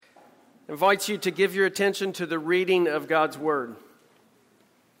invites you to give your attention to the reading of God's Word.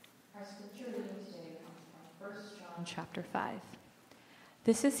 Our scripture reading today comes from 1 John chapter 5.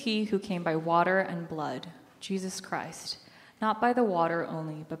 This is he who came by water and blood, Jesus Christ, not by the water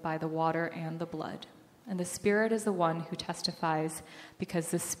only, but by the water and the blood. And the Spirit is the one who testifies,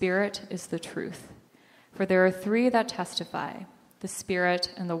 because the Spirit is the truth. For there are three that testify, the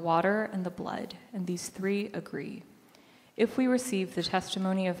Spirit and the water and the blood, and these three agree. If we receive the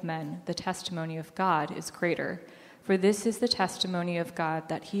testimony of men, the testimony of God is greater, for this is the testimony of God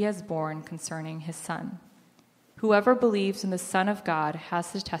that he has borne concerning his Son. Whoever believes in the Son of God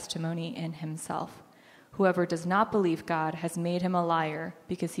has the testimony in himself. Whoever does not believe God has made him a liar,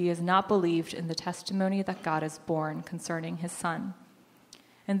 because he has not believed in the testimony that God has borne concerning his Son.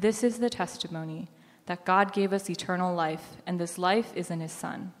 And this is the testimony, that God gave us eternal life, and this life is in his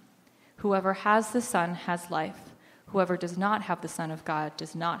Son. Whoever has the Son has life. Whoever does not have the Son of God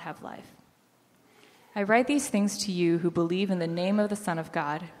does not have life. I write these things to you who believe in the name of the Son of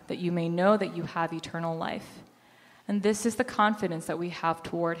God, that you may know that you have eternal life. And this is the confidence that we have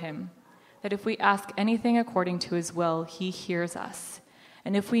toward him, that if we ask anything according to his will, he hears us.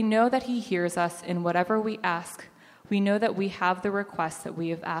 And if we know that he hears us in whatever we ask, we know that we have the request that we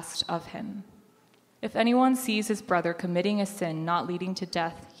have asked of him. If anyone sees his brother committing a sin not leading to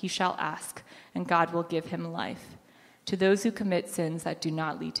death, he shall ask, and God will give him life. To those who commit sins that do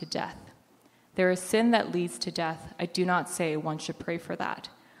not lead to death. There is sin that leads to death. I do not say one should pray for that.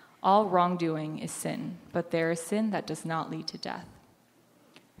 All wrongdoing is sin, but there is sin that does not lead to death.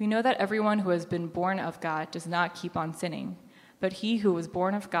 We know that everyone who has been born of God does not keep on sinning, but he who was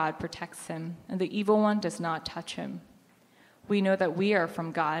born of God protects him, and the evil one does not touch him. We know that we are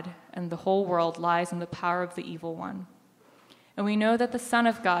from God, and the whole world lies in the power of the evil one. And we know that the Son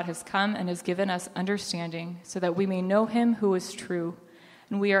of God has come and has given us understanding, so that we may know him who is true,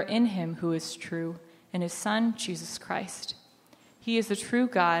 and we are in him who is true, in his Son, Jesus Christ. He is the true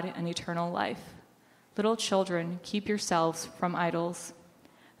God and eternal life. Little children, keep yourselves from idols.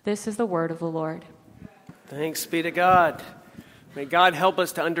 This is the word of the Lord. Thanks be to God. May God help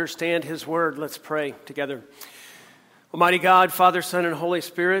us to understand his word. Let's pray together. Almighty God, Father, Son, and Holy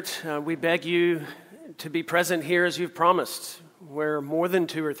Spirit, we beg you to be present here as you've promised, where more than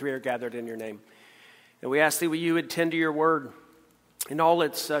two or three are gathered in your name. And we ask that you would tend to your word in all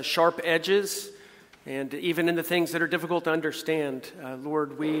its sharp edges, and even in the things that are difficult to understand.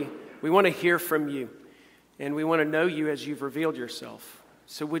 Lord, we want to hear from you, and we want to know you as you've revealed yourself.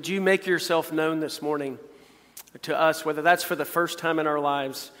 So would you make yourself known this morning to us, whether that's for the first time in our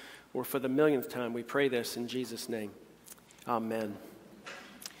lives or for the millionth time. We pray this in Jesus' name. Amen.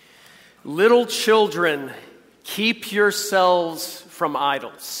 Little children, keep yourselves from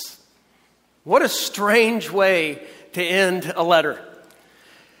idols. What a strange way to end a letter.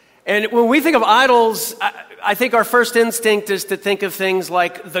 And when we think of idols, I think our first instinct is to think of things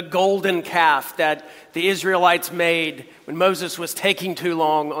like the golden calf that the Israelites made when Moses was taking too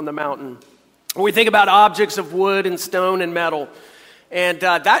long on the mountain. When we think about objects of wood and stone and metal. And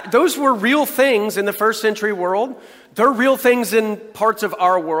those were real things in the first century world. They're real things in parts of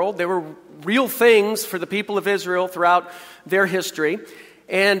our world. They were real things for the people of Israel throughout their history.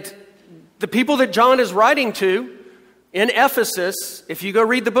 And the people that John is writing to in Ephesus, if you go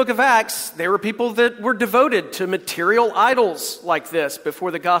read the book of Acts, there were people that were devoted to material idols like this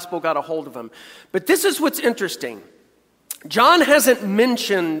before the gospel got a hold of them. But this is what's interesting. John hasn't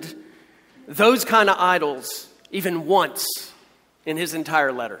mentioned those kind of idols even once in his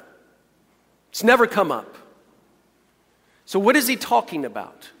entire letter. It's never come up. So what is he talking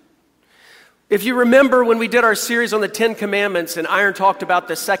about? If you remember when we did our series on the Ten Commandments and Iron talked about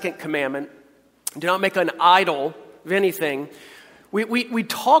the second commandment, do not make an idol of anything, we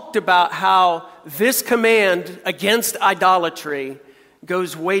talked about how this command against idolatry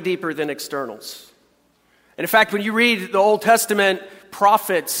goes way deeper than externals. And in fact, when you read the Old Testament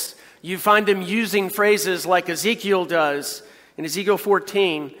prophets, you find them using phrases like Ezekiel does in Ezekiel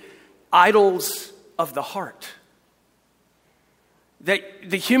 14, idols of the heart. That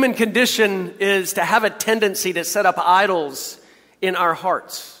the human condition is to have a tendency to set up idols in our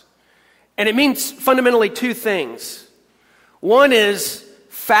hearts. And it means fundamentally two things. One is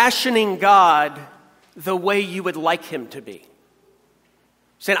fashioning God the way you would like him to be.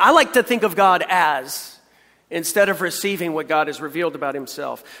 Saying, I like to think of God as, instead of receiving what God has revealed about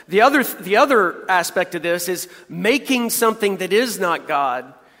himself. The other aspect of this is making something that is not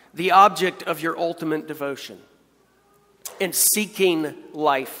God the object of your ultimate devotion and seeking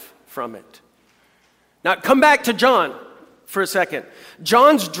life from it. Now, come back to John for a second.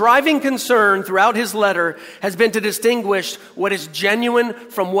 John's driving concern throughout his letter has been to distinguish what is genuine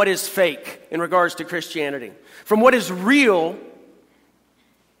from what is fake in regards to Christianity, from what is real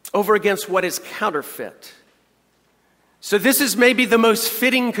over against what is counterfeit. So this is maybe the most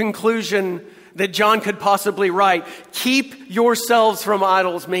fitting conclusion that John could possibly write. Keep yourselves from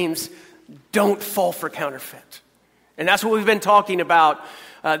idols means don't fall for counterfeit. And that's what we've been talking about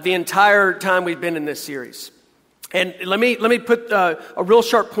the entire time we've been in this series. And let me put a real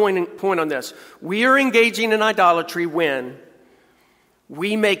sharp point on this. We are engaging in idolatry when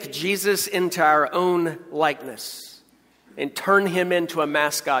we make Jesus into our own likeness and turn him into a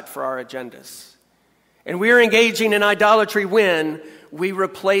mascot for our agendas. And we are engaging in idolatry when we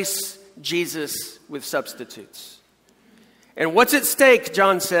replace Jesus with substitutes. And what's at stake,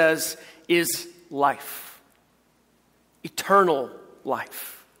 John says, is life. Eternal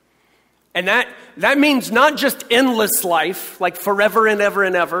life. And that means not just endless life, like forever and ever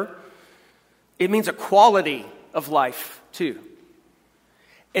and ever. It means a quality of life, too.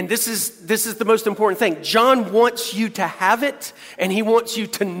 And this is the most important thing. John wants you to have it, and he wants you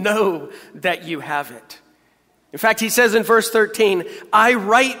to know that you have it. In fact, he says in verse 13, I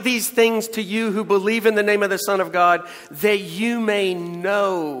write these things to you who believe in the name of the Son of God, that you may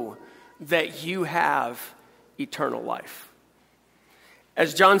know that you have eternal life.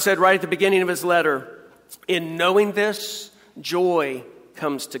 As John said right at the beginning of his letter, in knowing this, joy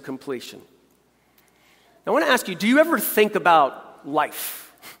comes to completion. Now, I want to ask you, do you ever think about life?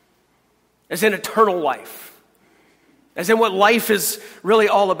 As in eternal life. As in what life is really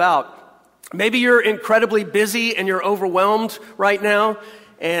all about. Maybe you're incredibly busy and you're overwhelmed right now.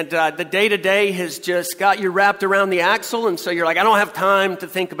 And the day-to-day has just got you wrapped around the axle. And so you're like, I don't have time to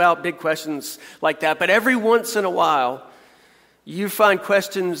think about big questions like that. But every once in a while, you find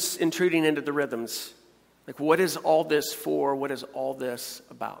questions intruding into the rhythms. Like, what is all this for? What is all this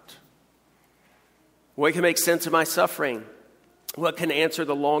about? What can make sense of my suffering? What can answer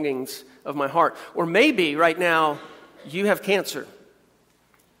the longings of my heart? Or maybe right now you have cancer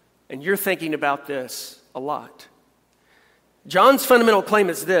and you're thinking about this a lot. John's fundamental claim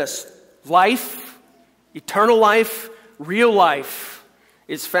is this: life, eternal life, real life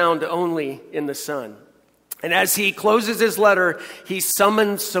is found only in the Son. And as he closes his letter, he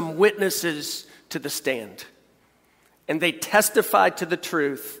summons some witnesses to the stand. And they testify to the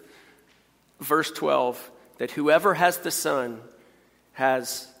truth, verse 12, that whoever has the Son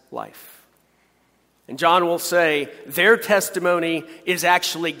has life. And John will say their testimony is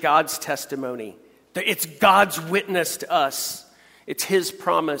actually God's testimony. It's God's witness to us. It's his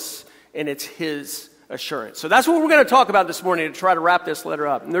promise and it's his assurance. So that's what we're going to talk about this morning to try to wrap this letter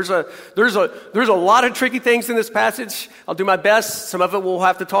up. And there's a lot of tricky things in this passage. I'll do my best. Some of it we'll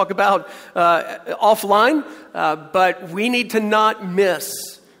have to talk about offline. But we need to not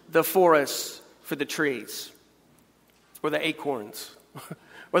miss the forest for the trees or the acorns.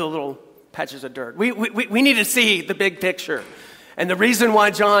 Or the little patches of dirt. We need to see the big picture. And the reason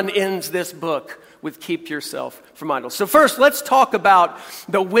why John ends this book with keep yourself from idols. So first, let's talk about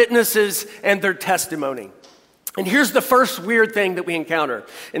the witnesses and their testimony. And here's the first weird thing that we encounter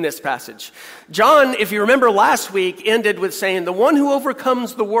in this passage. John, if you remember last week, ended with saying, the one who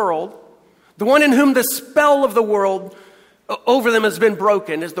overcomes the world, the one in whom the spell of the world over them has been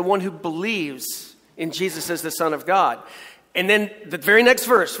broken, is the one who believes in Jesus as the Son of God. And then the very next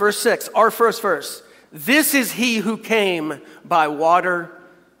verse, verse 6, our first verse. This is he who came by water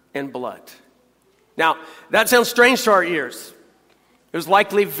and blood. Now, that sounds strange to our ears. It was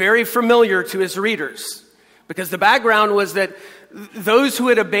likely very familiar to his readers. Because the background was that those who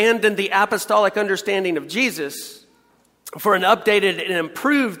had abandoned the apostolic understanding of Jesus for an updated and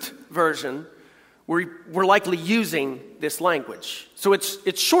improved version were likely using this language. So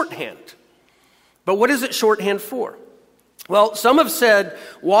it's shorthand. But what is it shorthand for? Well, some have said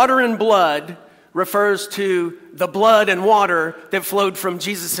water and blood refers to the blood and water that flowed from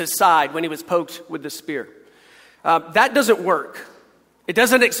Jesus' side when he was poked with the spear. That doesn't work. It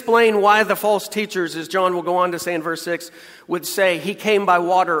doesn't explain why the false teachers, as John will go on to say in verse 6, would say he came by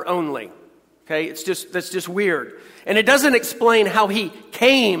water only. Okay, that's just weird. And it doesn't explain how he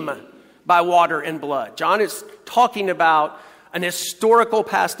came by water and blood. John is talking about an historical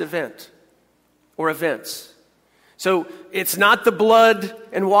past event or events. So it's not the blood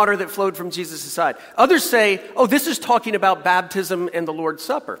and water that flowed from Jesus' side. Others say, oh, this is talking about baptism and the Lord's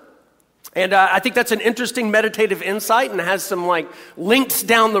Supper. And I think that's an interesting meditative insight and has some links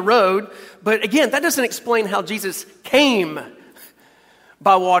down the road. But again, that doesn't explain how Jesus came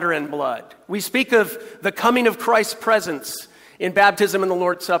by water and blood. We speak of the coming of Christ's presence in baptism and the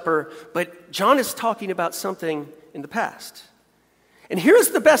Lord's Supper, but John is talking about something in the past. And here's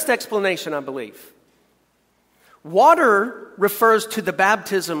the best explanation, I believe. Water refers to the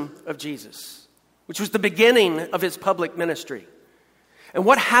baptism of Jesus, which was the beginning of his public ministry. And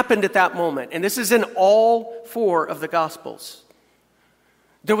what happened at that moment, and this is in all 4 of the Gospels,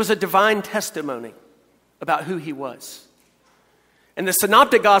 there was a divine testimony about who he was. And the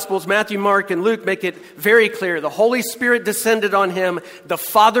Synoptic Gospels, Matthew, Mark, and Luke, make it very clear. The Holy Spirit descended on him. The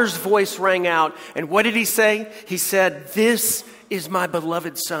Father's voice rang out. And what did he say? He said, "This is my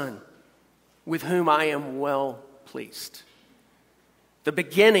beloved Son, with whom I am well pleased." The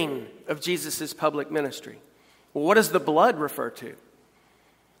beginning of Jesus' public ministry. Well, what does the blood refer to?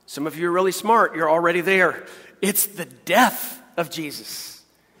 Some of you are really smart. You're already there. It's the death of Jesus,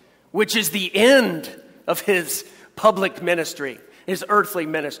 which is the end of his public ministry, his earthly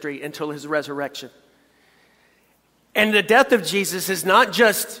ministry until his resurrection. And the death of Jesus is not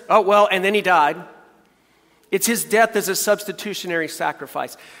just, and then he died. It's his death as a substitutionary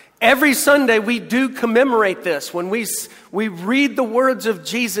sacrifice. Every Sunday we do commemorate this. When we read the words of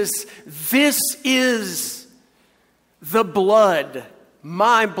Jesus, this is the blood,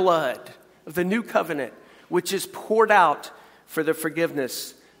 my blood of the new covenant, which is poured out for the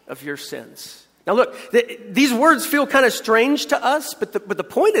forgiveness of your sins. Now look, these words feel kind of strange to us, but the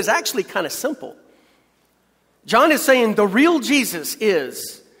point is actually kind of simple. John is saying the real Jesus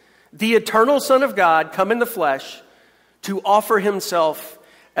is the eternal Son of God come in the flesh to offer himself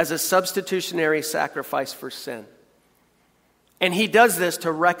as a substitutionary sacrifice for sin. And he does this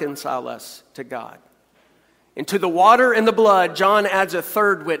to reconcile us to God. And to the water and the blood, John adds a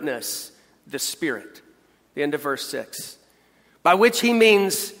third witness, the Spirit. The end of verse 6. By which he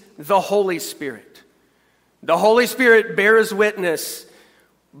means the Holy Spirit. The Holy Spirit bears witness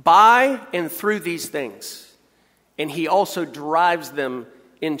by and through these things. And he also drives them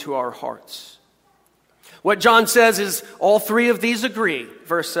into our hearts. What John says is all 3 of these agree,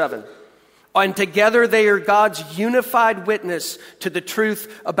 verse 7. And together they are God's unified witness to the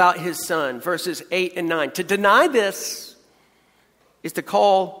truth about his Son, verses 8 and 9. To deny this is to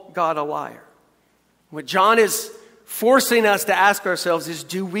call God a liar. What John is forcing us to ask ourselves is,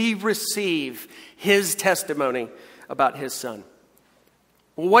 do we receive his testimony about his Son?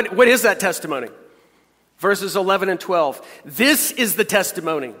 What is that testimony? Verses 11 and 12. This is the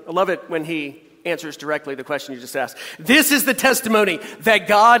testimony. I love it when he answers directly the question you just asked. This is the testimony that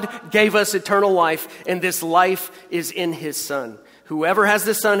God gave us eternal life, and this life is in his Son. Whoever has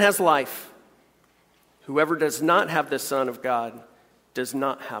the Son has life. Whoever does not have the Son of God does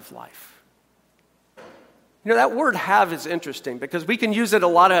not have life. You know, that word have is interesting because we can use it a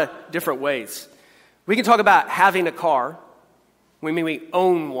lot of different ways. We can talk about having a car. We mean we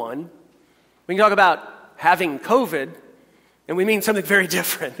own one. We can talk about having COVID, and we mean something very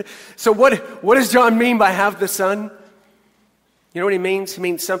different. So what does John mean by have the Son? You know what he means? He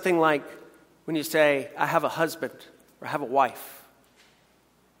means something like when you say, I have a husband or I have a wife.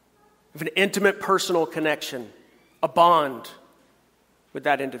 You have an intimate personal connection, a bond with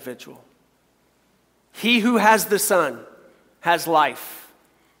that individual. He who has the Son has life.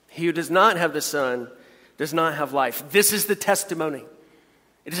 He who does not have the Son does not have life. This is the testimony.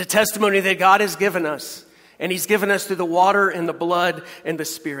 It is a testimony that God has given us. And he's given us through the water and the blood and the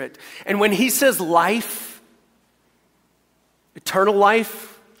Spirit. And when he says life, eternal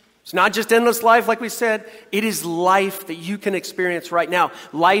life, it's not just endless life like we said. It is life that you can experience right now.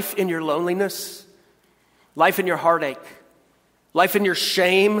 Life in your loneliness. Life in your heartache. Life in your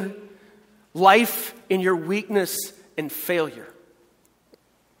shame. Life in your weakness and failure.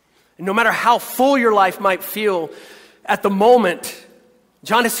 And no matter how full your life might feel at the moment,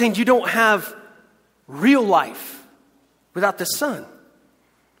 John is saying you don't have real life without the Son.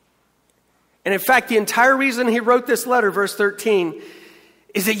 And in fact, the entire reason he wrote this letter, verse 13,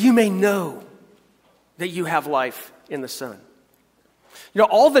 is that you may know that you have life in the Son. You know,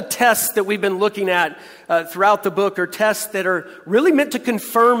 all the tests that we've been looking at throughout the book are tests that are really meant to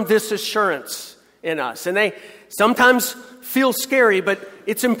confirm this assurance in us. And they sometimes feel scary, but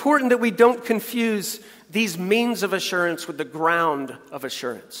it's important that we don't confuse these means of assurance with the ground of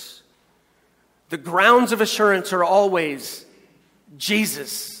assurance. The grounds of assurance are always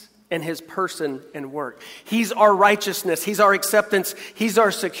Jesus and his person and work. He's our righteousness. He's our acceptance. He's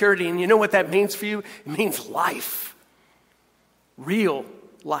our security. And you know what that means for you? It means life. Real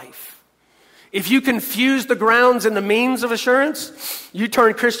life. If you confuse the grounds and the means of assurance, you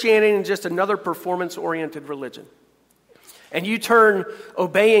turn Christianity into just another performance-oriented religion. And you turn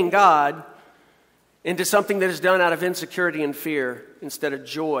obeying God into something that is done out of insecurity and fear instead of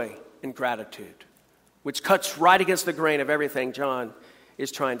joy and gratitude, which cuts right against the grain of everything John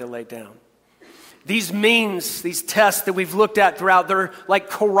is trying to lay down. These means, these tests that we've looked at throughout, they're like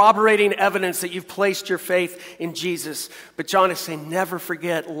corroborating evidence that you've placed your faith in Jesus. But John is saying, never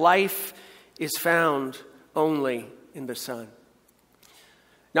forget, life is found only in the Son.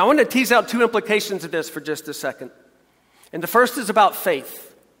 Now I want to tease out two implications of this for just a second. And the first is about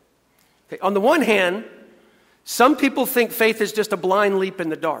faith. Okay, on the one hand, some people think faith is just a blind leap in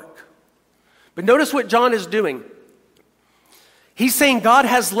the dark. But notice what John is doing. He's saying God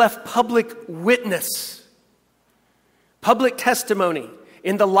has left public witness, public testimony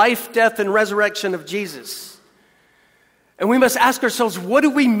in the life, death, and resurrection of Jesus. And we must ask ourselves, what do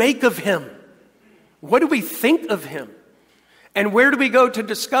we make of him? What do we think of him? And where do we go to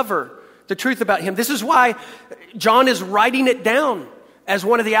discover the truth about him? This is why John is writing it down as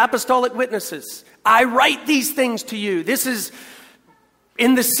one of the apostolic witnesses. I write these things to you. This is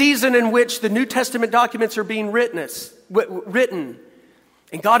in the season in which the New Testament documents are being written.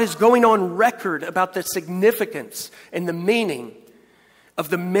 And God is going on record about the significance and the meaning of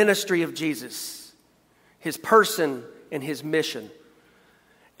the ministry of Jesus, his person and his mission.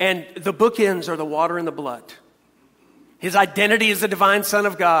 And the bookends are the water and the blood. His identity as the divine Son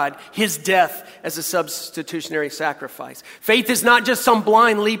of God, his death as a substitutionary sacrifice. Faith is not just some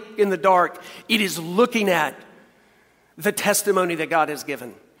blind leap in the dark. It is looking at the testimony that God has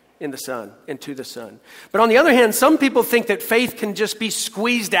given in the Son and to the Son. But on the other hand, some people think that faith can just be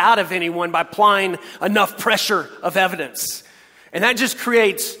squeezed out of anyone by applying enough pressure of evidence. And that just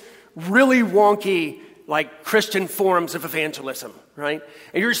creates really wonky, like Christian forms of evangelism, right?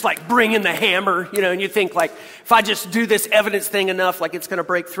 And you're just like bringing the hammer, and you think like, if I just do this evidence thing enough, like it's going to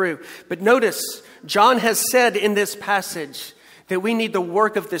break through. But notice, John has said in this passage that we need the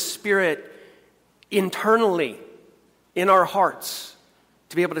work of the Spirit internally in our hearts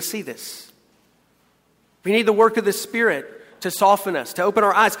to be able to see this. We need the work of the Spirit to soften us, to open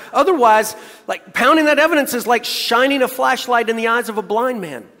our eyes. Otherwise, like pounding that evidence is like shining a flashlight in the eyes of a blind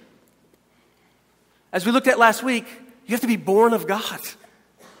man. As we looked at last week, you have to be born of God.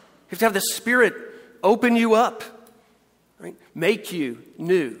 You have to have the Spirit open you up, right? Make you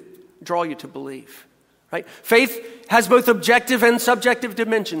new, draw you to believe, right? Faith has both objective and subjective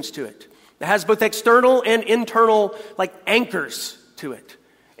dimensions to it. It has both external and internal, like anchors to it.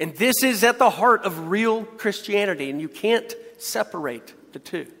 And this is at the heart of real Christianity, and you can't separate the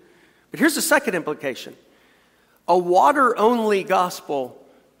two. But here's the second implication. A water-only gospel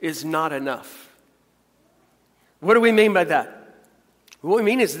is not enough. What do we mean by that? What we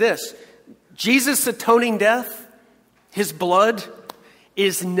mean is this. Jesus' atoning death, his blood,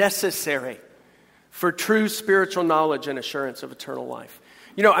 is necessary for true spiritual knowledge and assurance of eternal life.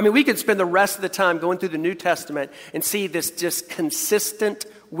 We could spend the rest of the time going through the New Testament and see this just consistent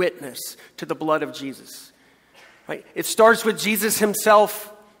witness to the blood of Jesus. Right? It starts with Jesus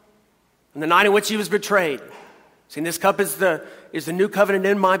himself on the night in which he was betrayed. Saying, this cup is the new covenant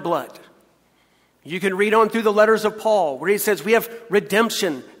in my blood. You can read on through the letters of Paul where he says we have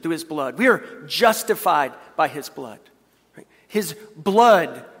redemption through his blood. We are justified by his blood. Right? His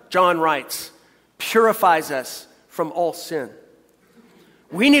blood, John writes, purifies us from all sin.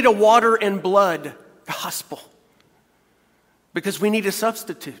 We need a water and blood gospel because we need a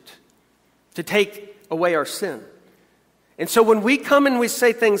substitute to take away our sin. And so when we come and we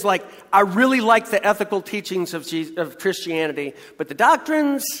say things like, I really like the ethical teachings of Christianity, but the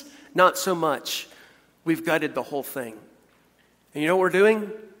doctrines, not so much. We've gutted the whole thing. And you know what we're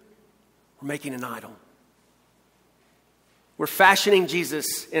doing? We're making an idol. We're fashioning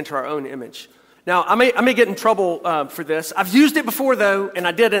Jesus into our own image. Now, I may get in trouble for this. I've used it before, though, and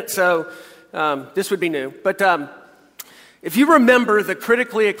I didn't, so this would be new. But if you remember the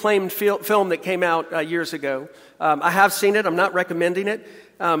critically acclaimed film that came out years ago, I have seen it. I'm not recommending it.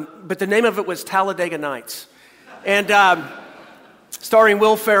 But the name of it was Talladega Nights. And starring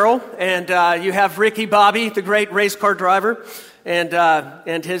Will Ferrell, and you have Ricky Bobby, the great race car driver, and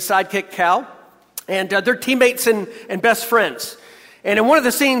his sidekick Cal, and they're teammates and best friends. And in one of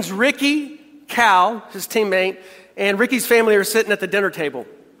the scenes, Ricky, Cal, his teammate, and Ricky's family are sitting at the dinner table,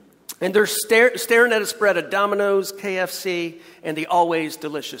 and they're staring at a spread of Domino's, KFC, and the always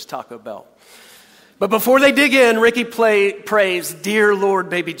delicious Taco Bell. But before they dig in, Ricky prays, "Dear Lord,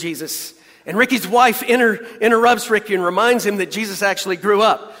 baby Jesus." And Ricky's wife interrupts Ricky and reminds him that Jesus actually grew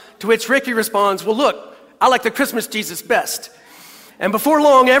up. To which Ricky responds, "Well, look, I like the Christmas Jesus best." And before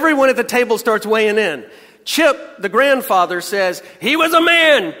long, everyone at the table starts weighing in. Chip, the grandfather, says, "He was a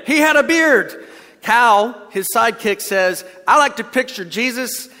man. He had a beard." Cal, his sidekick, says, "I like to picture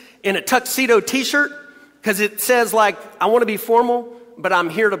Jesus in a tuxedo t-shirt because it says, like, I want to be formal, but I'm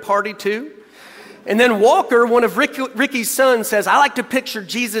here to party too." And then Walker, one of Ricky's sons, says, I like to picture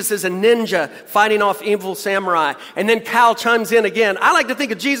Jesus as a ninja fighting off evil samurai. And then Cal chimes in again, I like to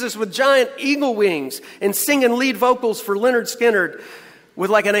think of Jesus with giant eagle wings and singing lead vocals for Leonard Skinner with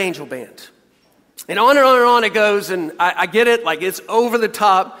like an angel band. And on and on and on it goes, and I get it, like it's over the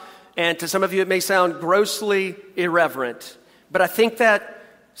top, and to some of you it may sound grossly irreverent, but I think that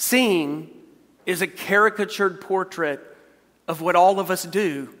scene is a caricatured portrait of what all of us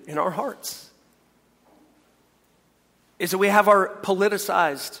do in our hearts. Is that we have our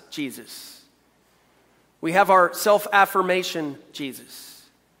politicized Jesus. We have our self-affirmation Jesus.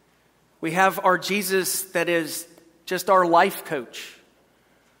 We have our Jesus that is just our life coach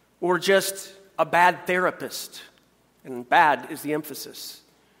or just a bad therapist. And bad is the emphasis.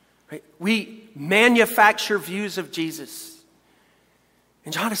 Right? We manufacture views of Jesus.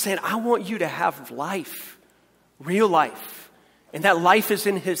 And John is saying, I want you to have life, real life. And that life is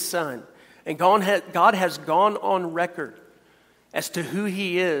in his Son. And God has gone on record as to who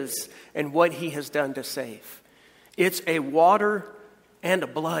he is and what he has done to save. It's a water and a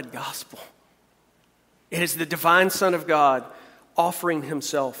blood gospel. It is the divine Son of God offering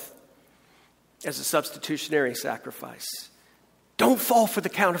himself as a substitutionary sacrifice. Don't fall for the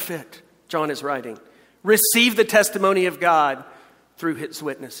counterfeit, John is writing. Receive the testimony of God through his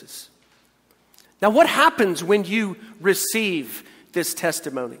witnesses. Now, what happens when you receive this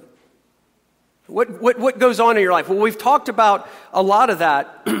testimony? What goes on in your life? Well, we've talked about a lot of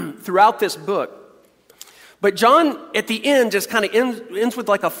that throughout this book. But John, at the end, just kind of ends with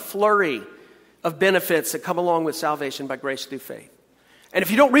like a flurry of benefits that come along with salvation by grace through faith. And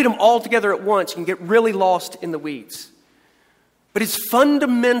if you don't read them all together at once, you can get really lost in the weeds. But his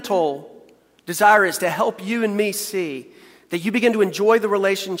fundamental desire is to help you and me see that you begin to enjoy the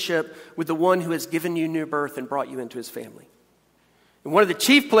relationship with the one who has given you new birth and brought you into his family. And one of the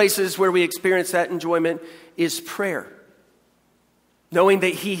chief places where we experience that enjoyment is prayer. Knowing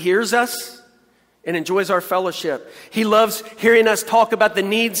that he hears us and enjoys our fellowship. He loves hearing us talk about the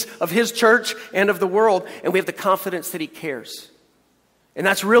needs of his church and of the world, and we have the confidence that he cares. And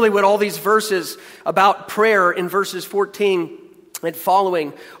that's really what all these verses about prayer in verses 14 and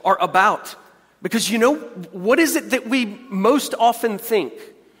following are about. Because you know, what is it that we most often think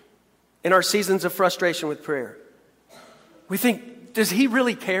in our seasons of frustration with prayer? We think, does he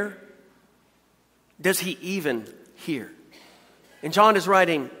really care? Does he even hear? And John is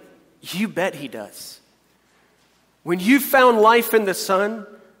writing, you bet he does. When you found life in the Son,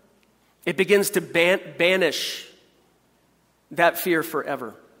 it begins to banish that fear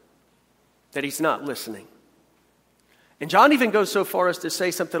forever, that he's not listening. And John even goes so far as to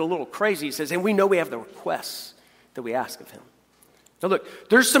say something a little crazy. He says, and we know we have the requests that we ask of him. Now look,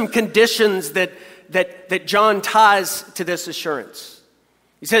 there's some conditions that John ties to this assurance.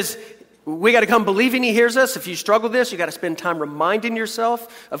 He says, we got to come believing he hears us. If you struggle with this, you got to spend time reminding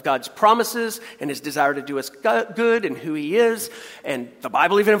yourself of God's promises and his desire to do us good and who he is. And the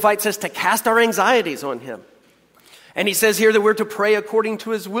Bible even invites us to cast our anxieties on him. And he says here that we're to pray according to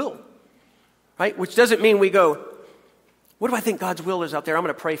his will, right? Which doesn't mean we go, what do I think God's will is out there? I'm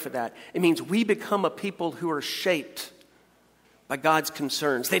going to pray for that. It means we become a people who are shaped by God's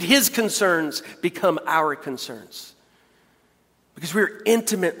concerns, that his concerns become our concerns. Because we're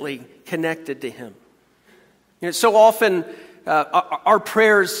intimately connected to him. You know, so often our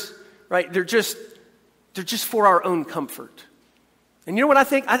prayers, right, they're just for our own comfort. And you know what I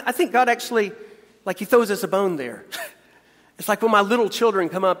think? I think God actually, like he throws us a bone there. It's like when my little children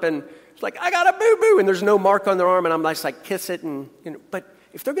come up and it's like, I got a boo-boo, and there's no mark on their arm, and I'm just like, kiss it. And you know, but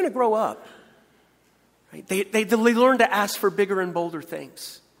if they're going to grow up, right, they learn to ask for bigger and bolder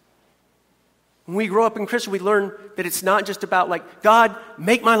things. When we grow up in Christian, we learn that it's not just about like, God,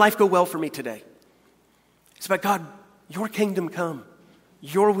 make my life go well for me today. It's about, God, your kingdom come.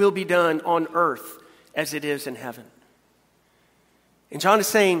 Your will be done on earth as it is in heaven. And John is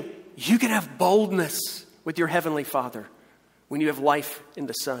saying, you can have boldness with your heavenly Father when you have life in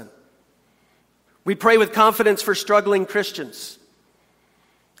the Son. We pray with confidence for struggling Christians,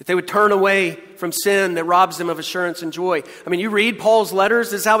 that they would turn away from sin that robs them of assurance and joy. I mean, you read Paul's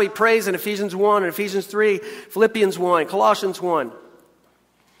letters, this is how he prays in Ephesians 1 and Ephesians 3, Philippians 1, Colossians 1.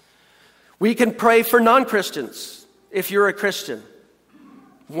 We can pray for non-Christians, if you're a Christian,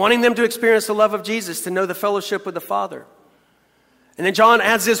 wanting them to experience the love of Jesus, to know the fellowship with the Father. And then John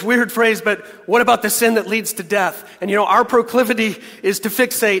adds this weird phrase, but what about the sin that leads to death? And you know, our proclivity is to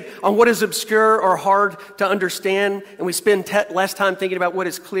fixate on what is obscure or hard to understand, and we spend less time thinking about what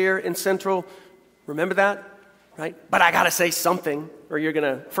is clear and central. Remember that? right? But I got to say something or you're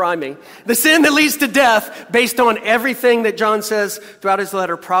going to fry me. The sin that leads to death, based on everything that John says throughout his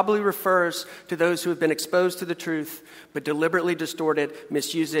letter, probably refers to those who have been exposed to the truth, but deliberately distort it,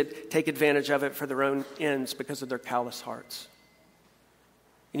 misuse it, take advantage of it for their own ends because of their callous hearts.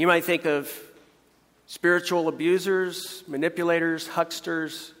 And you might think of spiritual abusers, manipulators,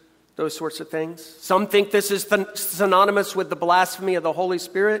 hucksters, those sorts of things. Some think this is synonymous with the blasphemy of the Holy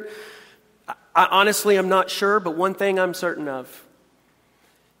Spirit. I honestly am not sure, but one thing I'm certain of.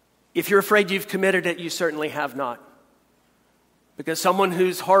 If you're afraid you've committed it, you certainly have not. Because someone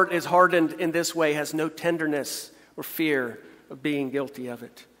whose heart is hardened in this way has no tenderness or fear of being guilty of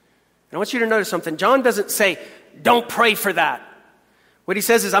it. And I want you to notice something. John doesn't say, don't pray for that. What he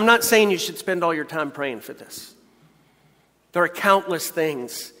says is, I'm not saying you should spend all your time praying for this. There are countless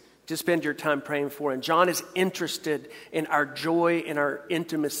things to spend your time praying for. And John is interested in our joy and our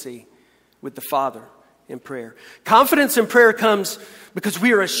intimacy with the Father in prayer. Confidence in prayer comes because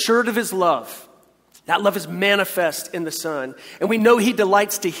we are assured of his love. That love is manifest in the Son. And we know he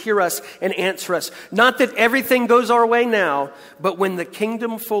delights to hear us and answer us. Not that everything goes our way now, but when the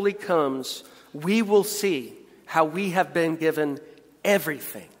kingdom fully comes, we will see how we have been given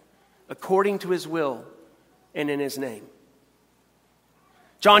everything according to his will and in his name.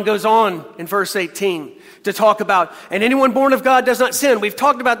 John goes on in verse 18 to talk about, and anyone born of God does not sin. We've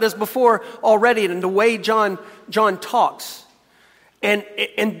talked about this before already, and the way John talks. And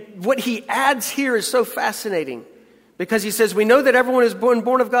what he adds here is so fascinating, because he says, we know that everyone who is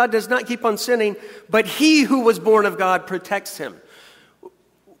born of God does not keep on sinning, but he who was born of God protects him.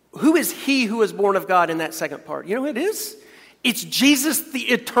 Who is he who was born of God in that second part? You know who it is? It's Jesus, the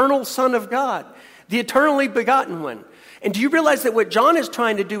eternal Son of God, the eternally begotten one. And do you realize that what John is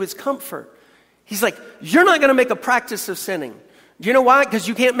trying to do is comfort? He's like, you're not going to make a practice of sinning. Do you know why? Because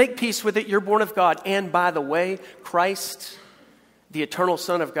you can't make peace with it. You're born of God. And by the way, Christ, the eternal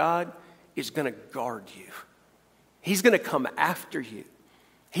Son of God, is going to guard you. He's going to come after you.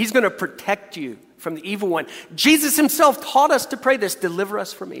 He's going to protect you from the evil one. Jesus himself taught us to pray this: deliver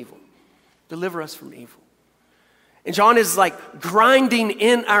us from evil. Deliver us from evil. And John is like grinding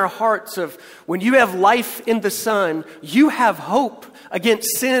in our hearts of, when you have life in the Son, you have hope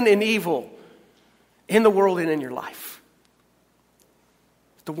against sin and evil in the world and in your life.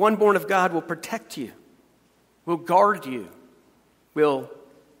 The one born of God will protect you, will guard you, will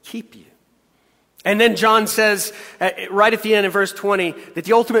keep you. And then John says, right at the end in verse 20, that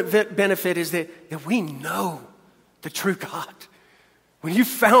the ultimate benefit is that we know the true God. When you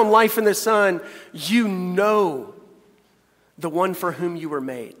found life in the Son, you know the one for whom you were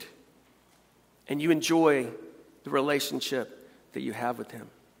made. And you enjoy the relationship that you have with him.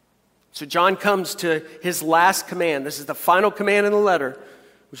 So John comes to his last command. This is the final command in the letter,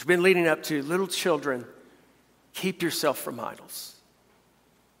 which we've been leading up to. Little children, keep yourself from idols.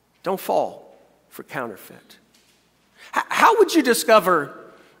 Don't fall for counterfeit. How would you discover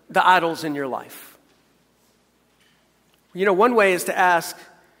the idols in your life? You know, one way is to ask,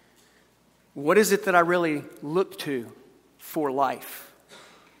 what is it that I really look to for life?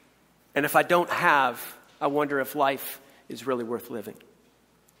 And if I don't have, I wonder if life is really worth living.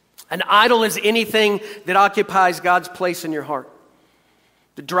 An idol is anything that occupies God's place in your heart,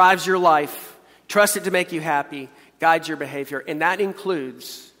 that drives your life, trusts it to make you happy, guides your behavior, and that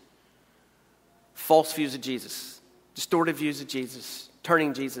includes false views of Jesus, distorted views of Jesus,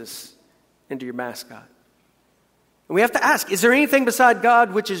 turning Jesus into your mascot. And we have to ask, is there anything beside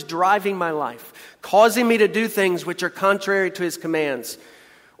God which is driving my life, causing me to do things which are contrary to his commands,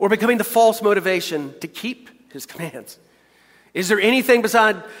 or becoming the false motivation to keep his commands? Is there anything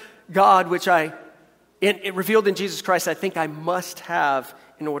beside God which it revealed in Jesus Christ, I think I must have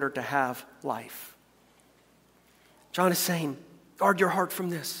in order to have life? John is saying, guard your heart from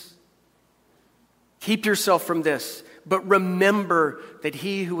this. Keep yourself from this, but remember that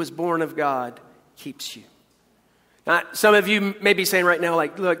he who was born of God keeps you. Now, some of you may be saying right now,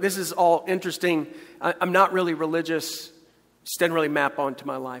 like, look, this is all interesting. I'm not really religious. It doesn't really map onto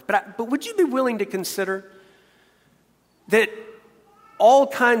my life. But would you be willing to consider that all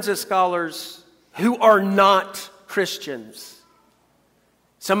kinds of scholars who are not Christians,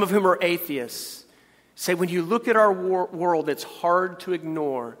 some of whom are atheists, say when you look at our world, it's hard to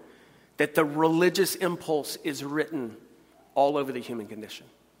ignore that the religious impulse is written all over the human condition.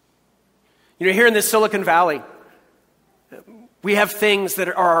 You know, here in the Silicon Valley, we have things that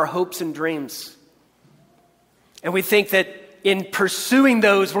are our hopes and dreams. And we think that in pursuing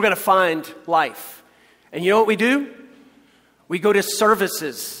those, we're going to find life. And you know what we do? We go to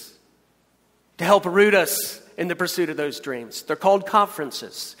services to help root us in the pursuit of those dreams. They're called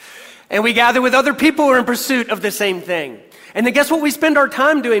conferences. And we gather with other people who are in pursuit of the same thing. And then guess what we spend our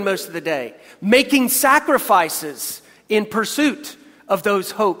time doing most of the day? Making sacrifices in pursuit of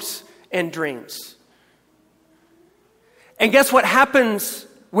those hopes and dreams. And guess what happens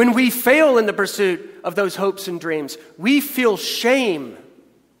when we fail in the pursuit of those hopes and dreams? We feel shame.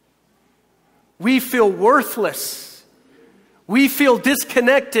 We feel worthless. We feel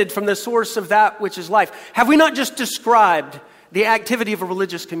disconnected from the source of that which is life. Have we not just described the activity of a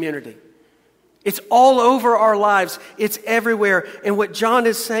religious community? It's all over our lives. It's everywhere. And what John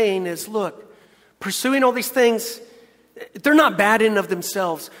is saying is, look, pursuing all these things, they're not bad in and of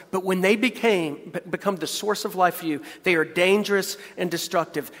themselves, but when they become the source of life for you, they are dangerous and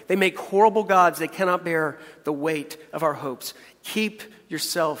destructive. They make horrible gods. They cannot bear the weight of our hopes. Keep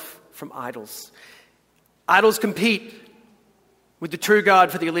yourself from idols. Idols compete with the true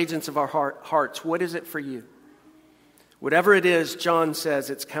God for the allegiance of our hearts. What is it for you? Whatever it is, John says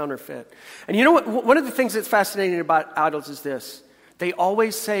it's counterfeit. And you know what? One of the things that's fascinating about idols is this. They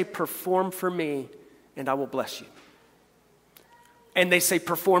always say, perform for me and I will bless you. And they say,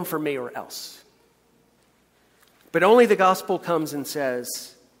 perform for me or else. But only the gospel comes and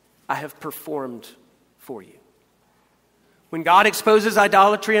says, I have performed for you. When God exposes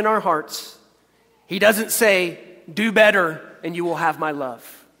idolatry in our hearts, he doesn't say, do better and you will have my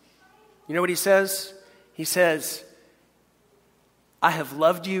love. You know what he says? He says, I have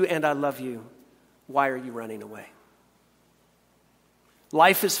loved you and I love you. Why are you running away?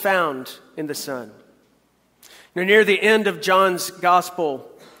 Life is found in the Son. Now, near the end of John's gospel,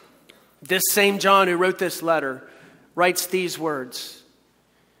 this same John who wrote this letter writes these words.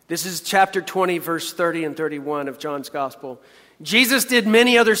 This is chapter 20, verse 30 and 31 of John's gospel. Jesus did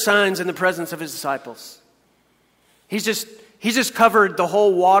many other signs in the presence of his disciples. He's just covered the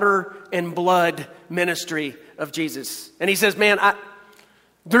whole water and blood ministry of Jesus. And he says, man,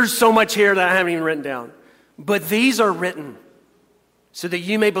 there's so much here that I haven't even written down. But these are written so that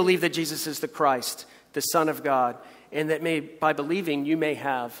you may believe that Jesus is the Christ, the Son of God, and that by believing you may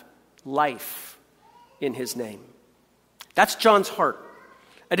have life in his name. That's John's heart.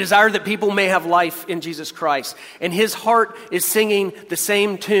 A desire that people may have life in Jesus Christ. And his heart is singing the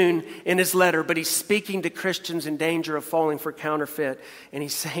same tune in his letter, but he's speaking to Christians in danger of falling for counterfeit. And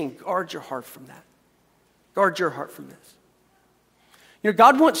he's saying, guard your heart from that. Guard your heart from this. You know,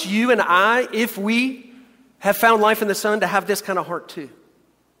 God wants you and I, if we have found life in the Son, to have this kind of heart too.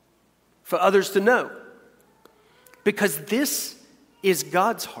 For others to know. Because this is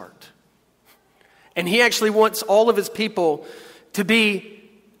God's heart. And he actually wants all of his people to be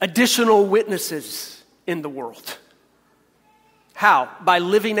additional witnesses in the world. How? By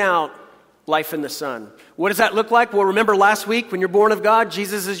living out life in the Son. What does that look like? Well, remember last week, when you're born of God,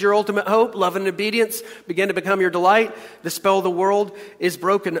 Jesus is your ultimate hope. Love and obedience begin to become your delight. The spell of the world is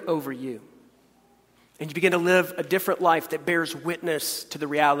broken over you. And you begin to live a different life that bears witness to the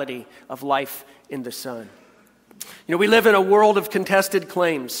reality of life in the Son. You know, we live in a world of contested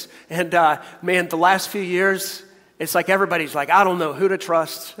claims. And man, the last few years, it's like everybody's like, I don't know who to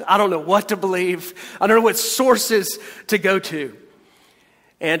trust. I don't know what to believe. I don't know what sources to go to.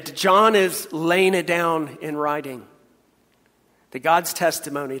 And John is laying it down in writing. That God's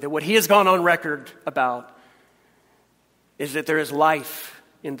testimony, that what he has gone on record about, is that there is life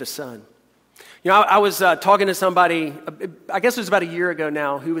in the Son. You know, I was talking to somebody, I guess it was about a year ago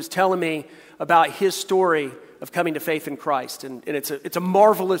now, who was telling me about his story of coming to faith in Christ. And it's a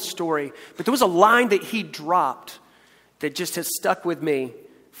marvelous story. But there was a line that he dropped that just has stuck with me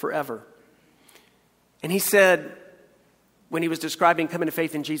forever. And he said, when he was describing coming to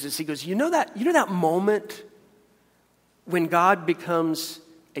faith in Jesus, he goes, you know that moment when God becomes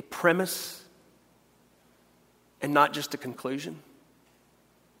a premise and not just a conclusion?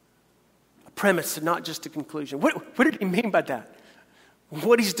 A premise and not just a conclusion. What did he mean by that?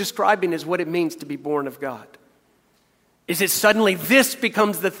 What he's describing is what it means to be born of God. Is it suddenly this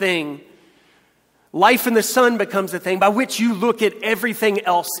becomes the thing? Life in the Son becomes the thing by which you look at everything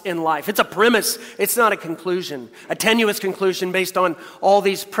else in life. It's a premise. It's not a conclusion. A tenuous conclusion based on all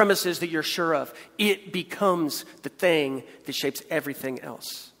these premises that you're sure of. It becomes the thing that shapes everything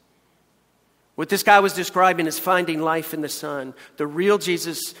else. What this guy was describing is finding life in the Son. The real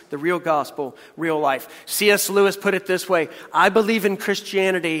Jesus, the real gospel, real life. C.S. Lewis put it this way: I believe in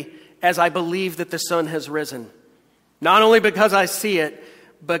Christianity as I believe that the Son has risen. Not only because I see it,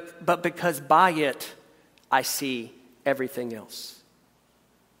 but because by it, I see everything else.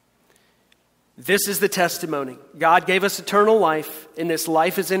 This is the testimony. God gave us eternal life, and this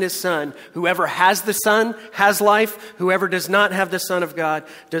life is in his Son. Whoever has the Son has life. Whoever does not have the Son of God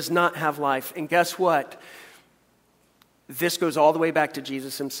does not have life. And guess what? This goes all the way back to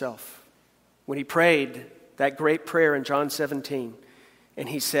Jesus himself. When he prayed that great prayer in John 17, and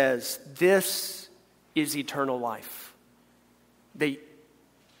he says, "This is eternal life. They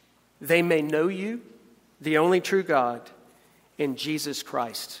may know you, the only true God, and Jesus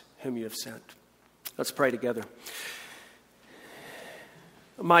Christ, whom you have sent." Let's pray together.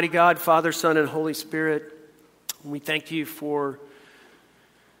 Almighty God, Father, Son, and Holy Spirit, we thank you for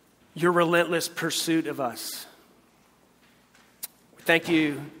your relentless pursuit of us. We thank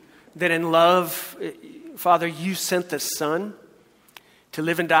you that in love, Father, you sent the Son to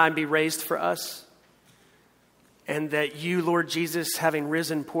live and die and be raised for us. And that you, Lord Jesus, having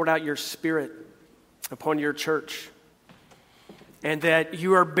risen, poured out your Spirit upon your church. And that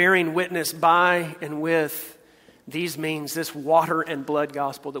you are bearing witness by and with these means, this water and blood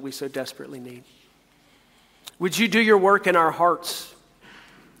gospel that we so desperately need. Would you do your work in our hearts?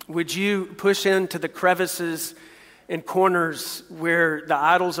 Would you push into the crevices and corners where the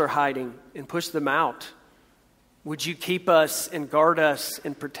idols are hiding and push them out? Would you keep us and guard us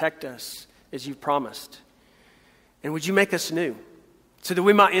and protect us as you've promised? And would you make us new so that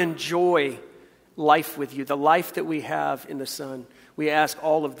we might enjoy life with you, the life that we have in the Son? We ask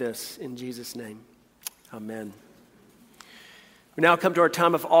all of this in Jesus' name. Amen. We now come to our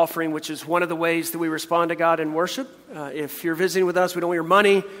time of offering, which is one of the ways that we respond to God in worship. If you're visiting with us, we don't want your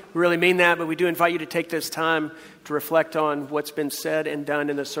money. We really mean that, but we do invite you to take this time to reflect on what's been said and done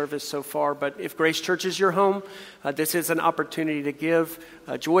in the service so far. But if Grace Church is your home, this is an opportunity to give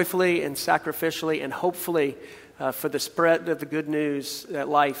joyfully and sacrificially and hopefully for the spread of the good news that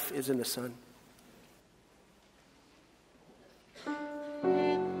life is in the Son.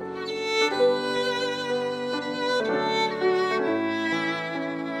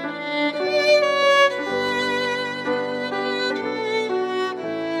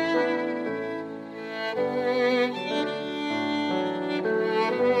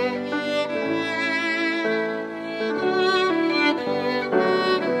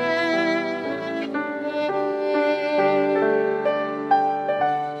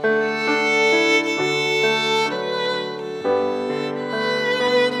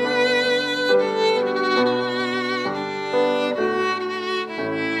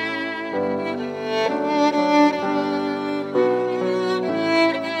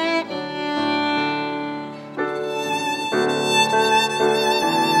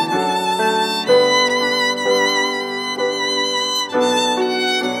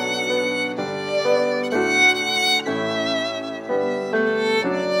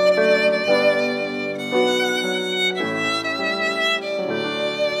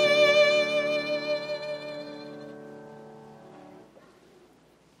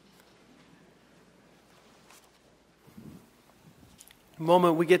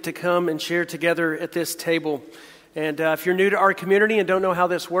 Moment we get to come and share together at this table. And if you're new to our community and don't know how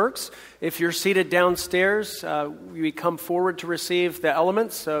this works, if you're seated downstairs, we come forward to receive the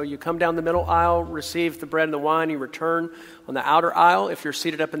elements. So you come down the middle aisle, receive the bread and the wine, you return on the outer aisle. If you're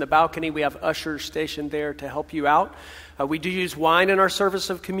seated up in the balcony, we have ushers stationed there to help you out. We do use wine in our service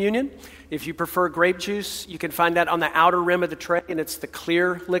of communion. If you prefer grape juice, you can find that on the outer rim of the tray, and it's the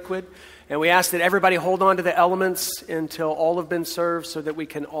clear liquid. And we ask that everybody hold on to the elements until all have been served so that we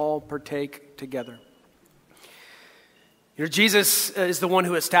can all partake together. You know, Jesus is the one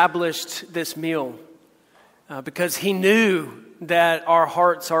who established this meal because he knew that our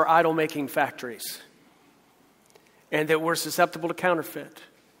hearts are idol-making factories and that we're susceptible to counterfeit.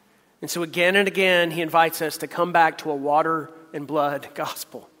 And so again and again, he invites us to come back to a water and blood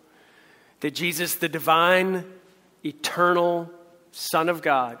gospel. That Jesus, the divine, eternal Son of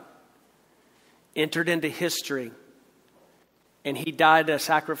God, entered into history, and he died a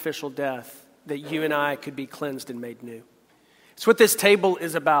sacrificial death that you and I could be cleansed and made new. It's what this table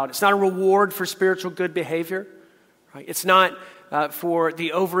is about. It's not a reward for spiritual good behavior. Right? It's not for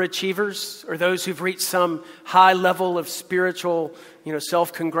the overachievers or those who've reached some high level of spiritual,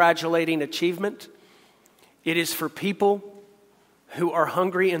 self-congratulating achievement. It is for people who are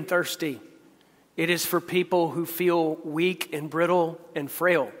hungry and thirsty. It is for people who feel weak and brittle and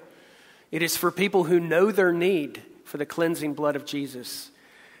frail. It is for people who know their need for the cleansing blood of Jesus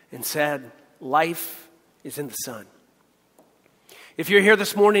and said, life is in the Son. If you're here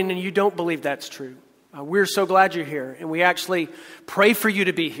this morning and you don't believe that's true, we're so glad you're here. And we actually pray for you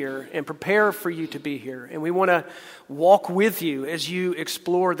to be here and prepare for you to be here. And we want to walk with you as you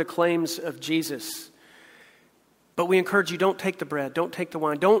explore the claims of Jesus. But we encourage you, don't take the bread, don't take the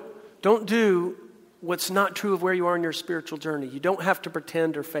wine, don't do what's not true of where you are in your spiritual journey. You don't have to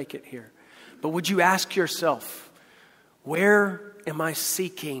pretend or fake it here. But would you ask yourself, where am I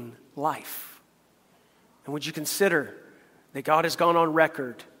seeking life? And would you consider that God has gone on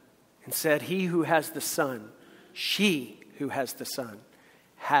record and said, he who has the Son, she who has the Son,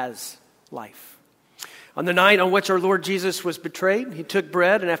 has life. On the night on which our Lord Jesus was betrayed, he took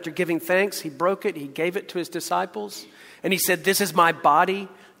bread, and after giving thanks, he broke it, he gave it to his disciples, and he said, this is my body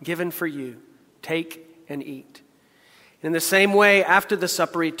given for you. Take and eat. In the same way, after the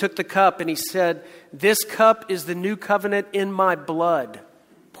supper, he took the cup and he said, this cup is the new covenant in my blood,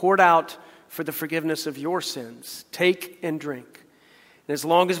 poured out for the forgiveness of your sins. Take and drink. And as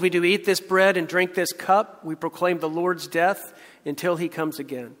long as we do eat this bread and drink this cup, we proclaim the Lord's death until he comes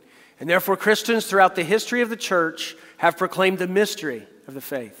again. And therefore, Christians throughout the history of the church have proclaimed the mystery of the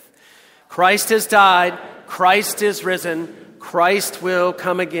faith. Christ has died. Christ is risen. Christ will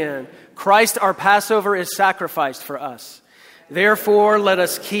come again. Christ, our Passover, is sacrificed for us. Therefore, let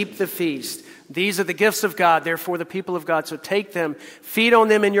us keep the feast. These are the gifts of God, therefore the people of God. So take them, feed on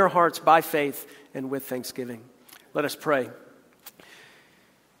them in your hearts by faith and with thanksgiving. Let us pray.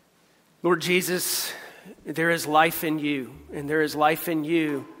 Lord Jesus, there is life in you, and there is life in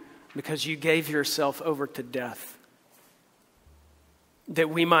you because you gave yourself over to death, that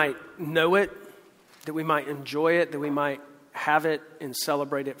we might know it, that we might enjoy it, that we might have it and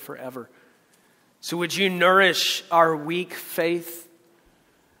celebrate it forever. So would you nourish our weak faith?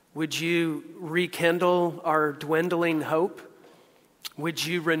 Would you rekindle our dwindling hope? Would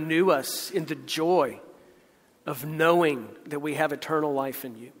you renew us in the joy of knowing that we have eternal life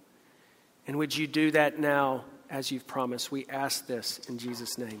in you? And would you do that now as you've promised? We ask this in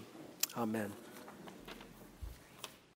Jesus' name. Amen.